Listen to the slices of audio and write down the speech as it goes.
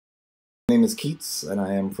name is Keats, and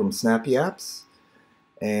I am from Snappy Appz,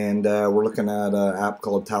 and we're looking at an app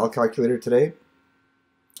called Tile Calculator today,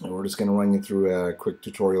 and we're just going to run you through a quick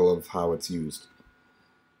tutorial of how it's used.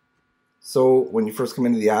 So when you first come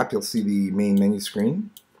into the app, you'll see the main menu screen.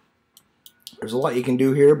 There's a lot you can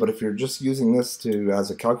do here, but if you're just using this as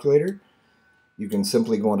a calculator, you can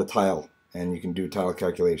simply go into Tile and you can do tile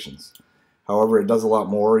calculations. However, it does a lot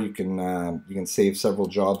more. You can save several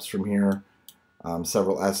jobs from here,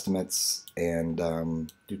 several estimates, and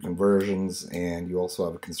do conversions, and you also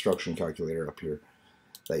have a construction calculator up here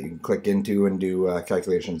that you can click into and do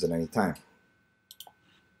calculations at any time.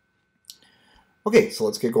 Okay, so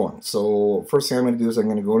let's get going. So first thing I'm going to do is I'm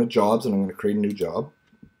going to go into jobs and I'm going to create a new job.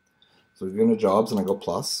 So we go into jobs and I go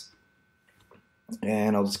plus,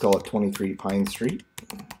 and I'll just call it 23 Pine Street.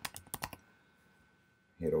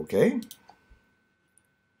 Hit OK.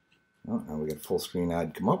 Oh, now we get a full screen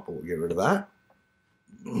ad come up, but we'll get rid of that.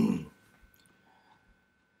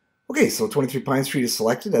 Okay, so 23 Pine Street is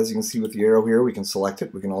selected. As you can see with the arrow here, we can select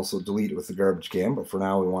it. We can also delete it with the garbage can, but for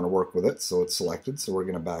now we want to work with it, so it's selected, so we're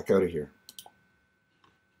going to back out of here.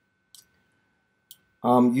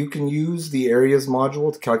 You can use the areas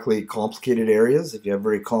module to calculate complicated areas. If you have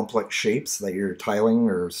very complex shapes that you're tiling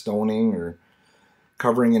or stoning or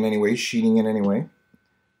covering in any way, sheeting in any way.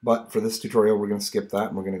 But for this tutorial, we're going to skip that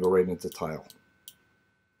and we're going to go right into Tile.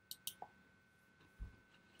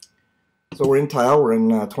 So we're in Tile, we're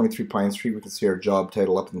in 23 Pine Street. We can see our job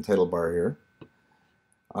title up in the title bar here.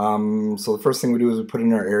 So the first thing we do is we put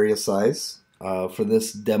in our area size. For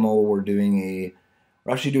this demo, we're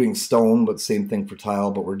actually doing stone, but same thing for tile,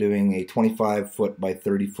 but we're doing a 25-foot by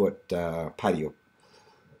 30-foot patio.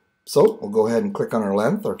 So we'll go ahead and click on our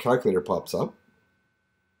length. Our calculator pops up.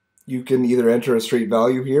 You can either enter a straight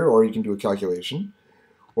value here, or you can do a calculation,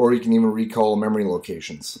 or you can even recall memory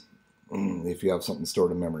locations if you have something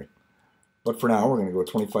stored in memory. But for now, we're going to go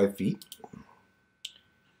 25 feet,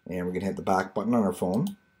 and we're going to hit the back button on our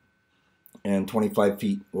phone, and 25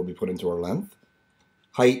 feet will be put into our length.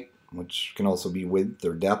 Height, which can also be width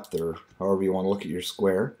or depth or however you want to look at your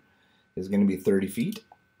square, is going to be 30 feet.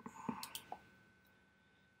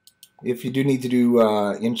 If you do need to do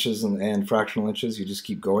inches and fractional inches, you just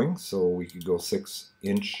keep going. So we could go 6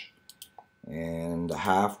 inch, and a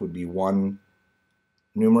half would be 1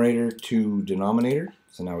 numerator, 2 denominator.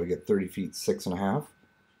 So now we get 30 feet, 6.5.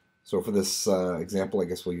 So for this example, I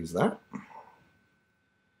guess we'll use that.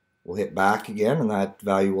 We'll hit back again, and that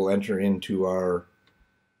value will enter into our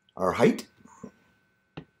height,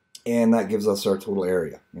 and that gives us our total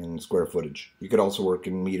area in square footage. You could also work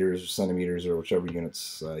in meters or centimeters or whichever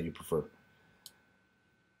units you prefer.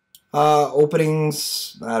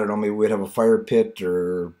 Openings, I don't know, maybe we'd have a fire pit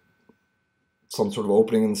or some sort of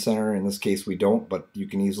opening in the center. In this case we don't, but you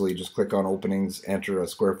can easily just click on openings, enter a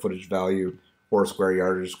square footage value or square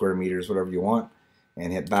yardage, square meters, whatever you want,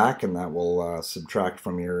 and hit back, and that will subtract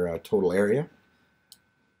from your total area.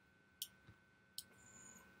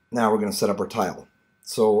 Now we're going to set up our tile.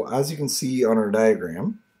 So as you can see on our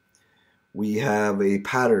diagram, we have a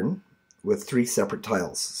pattern with 3 separate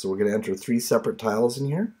tiles. So we're going to enter 3 separate tiles in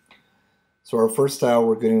here. So our first tile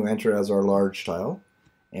we're going to enter as our large tile,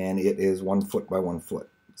 and it is 1 foot by 1 foot.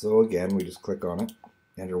 So again, we just click on it,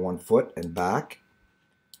 enter 1 foot and back,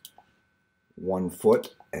 1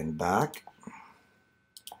 foot and back.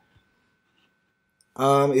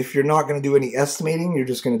 If you're not going to do any estimating, you're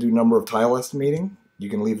just going to do number of tile estimating. You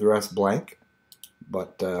can leave the rest blank,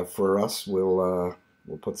 but for us, we'll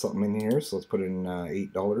put something in here. So let's put in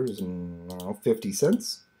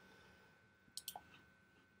 $8.50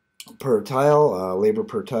 per tile. Labor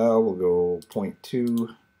per tile, we'll go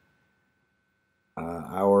 0.2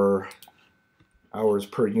 hours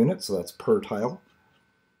per unit, so that's per tile.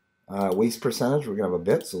 Waste percentage, we're gonna have a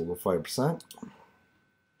bit, so we'll go 5%,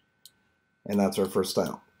 and that's our first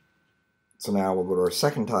tile. So now we'll go to our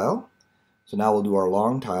second tile. So now we'll do our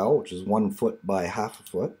long tile, which is 1 foot by half a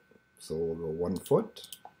foot. So we'll go 1 foot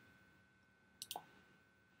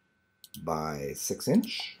by 6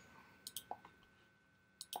 inch.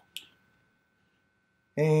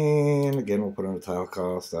 And again, we'll put in a tile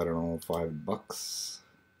cost, I don't know, $5.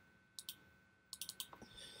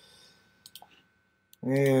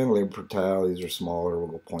 And labor per tile, these are smaller, we'll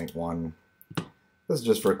go 0.1. This is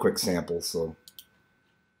just for a quick sample, so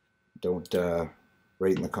don't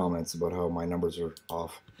write in the comments about how my numbers are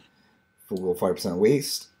off. We'll go 5%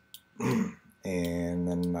 waste, and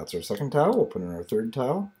then that's our second tile. We'll put in our third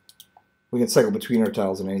tile. We can cycle between our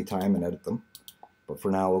tiles at any time and edit them, but for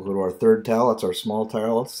now we'll go to our third tile. That's our small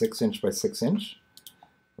tile, 6 inch by 6 inch.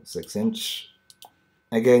 6 inch.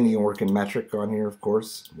 Again, you can work in metric on here, of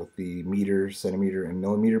course, with the meter, centimeter, and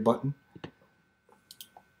millimeter button.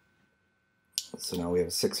 So now we have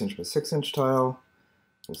a 6" by 6" tile.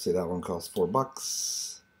 We'll say that one costs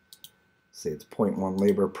 $4. Say it's 0.1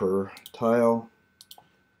 labor per tile.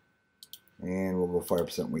 And we'll go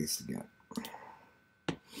 5% waste again.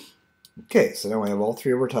 Okay, so now we have all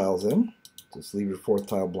 3 of our tiles in. Just leave your 4th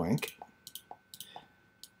tile blank.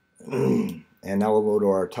 And now we'll go to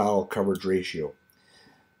our tile coverage ratio.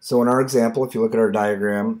 So in our example, if you look at our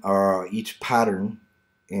diagram, each pattern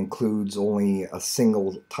includes only a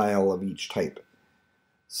single tile of each type.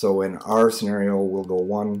 So in our scenario, we'll go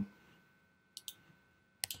 1,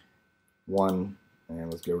 1, and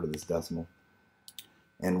let's get rid of this decimal,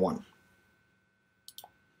 and 1.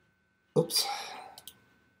 Oops.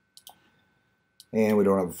 And we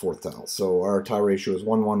don't have a 4th tile. So our tile ratio is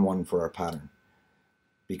 1, 1, 1 for our pattern,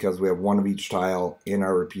 because we have 1 of each tile in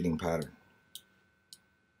our repeating pattern.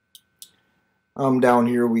 Down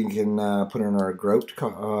here we can put in our grout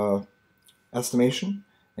estimation.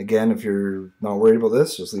 Again, if you're not worried about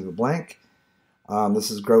this, just leave it blank. This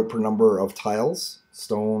is grout per number of tiles,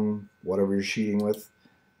 stone, whatever you're sheeting with.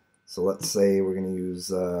 So let's say we're going to use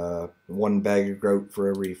 1 bag of grout for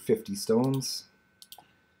every 50 stones.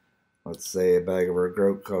 Let's say a bag of our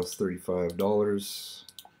grout costs $35.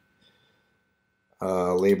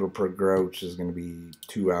 Labor per grout is going to be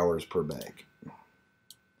 2 hours per bag.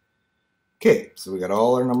 Okay, so we got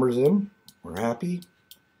all our numbers in. We're happy.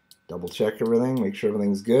 Double check everything, make sure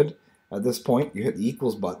everything's good. At this point, you hit the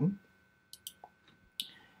equals button,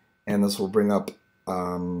 and this will bring up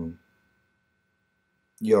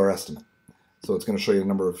your estimate. So it's going to show you the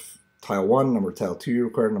number of tile 1, number of tile 2 you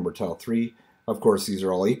require, number of tile 3. Of course, these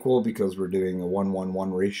are all equal because we're doing a 1, 1,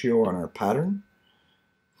 1 ratio on our pattern.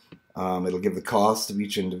 It'll give the cost of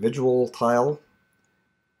each individual tile.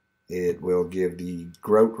 It will give the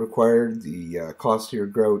grout required, the cost of your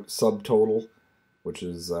grout subtotal, which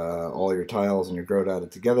is all your tiles and your grout added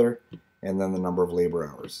together, and then the number of labor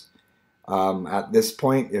hours. At this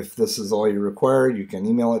point, if this is all you require, you can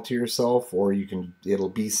email it to yourself, or it'll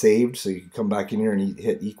be saved, so you can come back in here and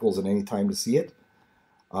hit equals at any time to see it.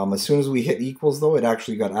 As soon as we hit equals, though, it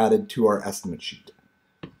actually got added to our estimate sheet.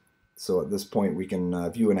 So at this point, we can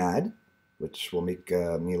view an ad, which will make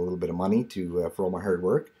me a little bit of money for all my hard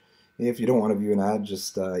work. If you don't want to view an ad,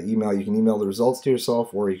 just email. You can email the results to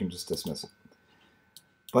yourself, or you can just dismiss it.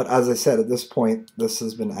 But as I said, at this point, this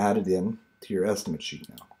has been added in to your estimate sheet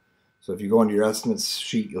now. So if you go into your estimates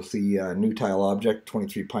sheet, you'll see new tile object,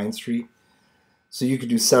 23 Pine Street. So you could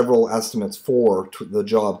do several estimates for the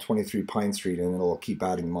job 23 Pine Street, and it'll keep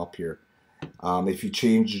adding them up here. If you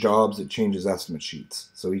change jobs, it changes estimate sheets.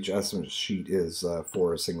 So each estimate sheet is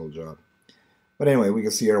for a single job. But anyway, we can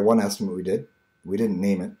see our one estimate we did. We didn't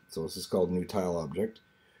name it, so this is called new tile object.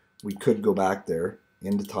 We could go back there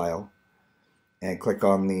into tile and click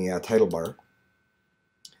on the title bar.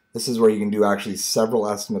 This is where you can do actually several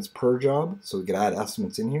estimates per job, so we could add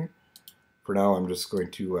estimates in here. For now, I'm just going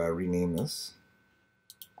to rename this.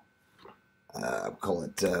 I'll call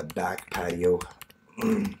it back patio.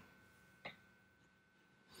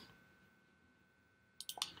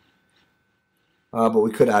 But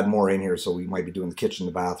we could add more in here, so we might be doing the kitchen,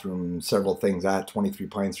 the bathroom, several things at 23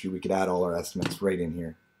 Pine Street. We could add all our estimates right in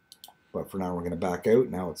here. But for now, we're going to back out.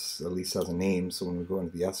 Now it's at least has a name, so when we go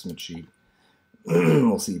into the estimate sheet,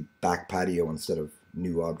 we'll see back patio instead of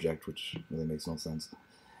new object, which really makes no sense.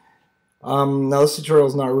 Now this tutorial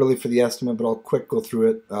is not really for the estimate, but I'll quick go through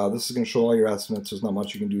it. This is going to show all your estimates. There's not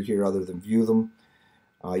much you can do here other than view them.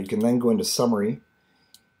 You can then go into summary.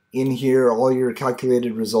 In here, all your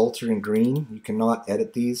calculated results are in green. You cannot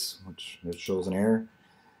edit these, which it shows an error.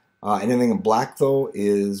 Anything in black, though,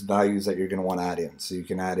 is values that you're going to want to add in. So you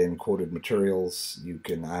can add in quoted materials. You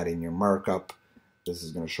can add in your markup. This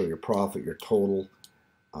is going to show your profit, your total.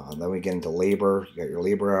 Then we get into labor. You got your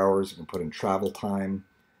labor hours. You can put in travel time.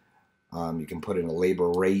 You can put in a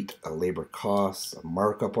labor rate, a labor cost, a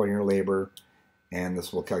markup on your labor. And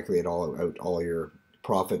this will calculate out all your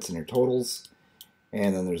profits and your totals.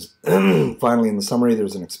 And then there's, finally in the summary,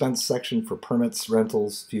 there's an expense section for permits,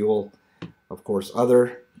 rentals, fuel, of course,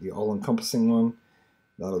 other, the all-encompassing one.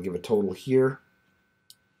 That'll give a total here.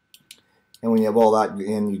 And when you have all that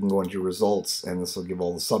in, you can go into results, and this will give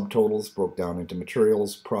all the subtotals broke down into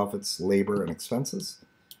materials, profits, labor, and expenses.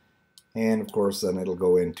 And of course, then it'll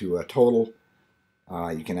go into a total.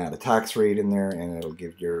 You can add a tax rate in there, and it'll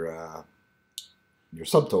give your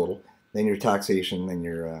subtotal, then your taxation, then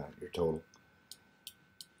your total.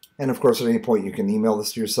 And of course, at any point, you can email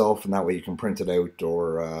this to yourself, and that way you can print it out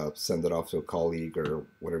or send it off to a colleague or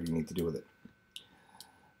whatever you need to do with it.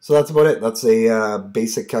 So that's about it. That's a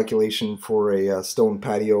basic calculation for a stone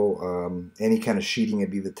patio. Any kind of sheeting,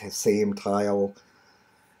 it'd be the same tile.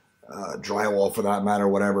 drywall for that matter,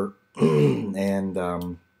 whatever. And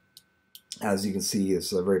as you can see,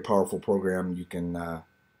 it's a very powerful program. You can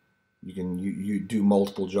you do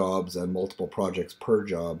multiple jobs and multiple projects per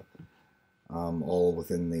job, all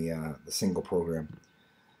within the single program.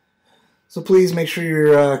 So please make sure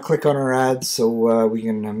you click on our ads so we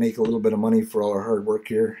can make a little bit of money for all our hard work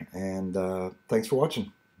here. And thanks for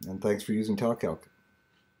watching, and thanks for using TileCalc.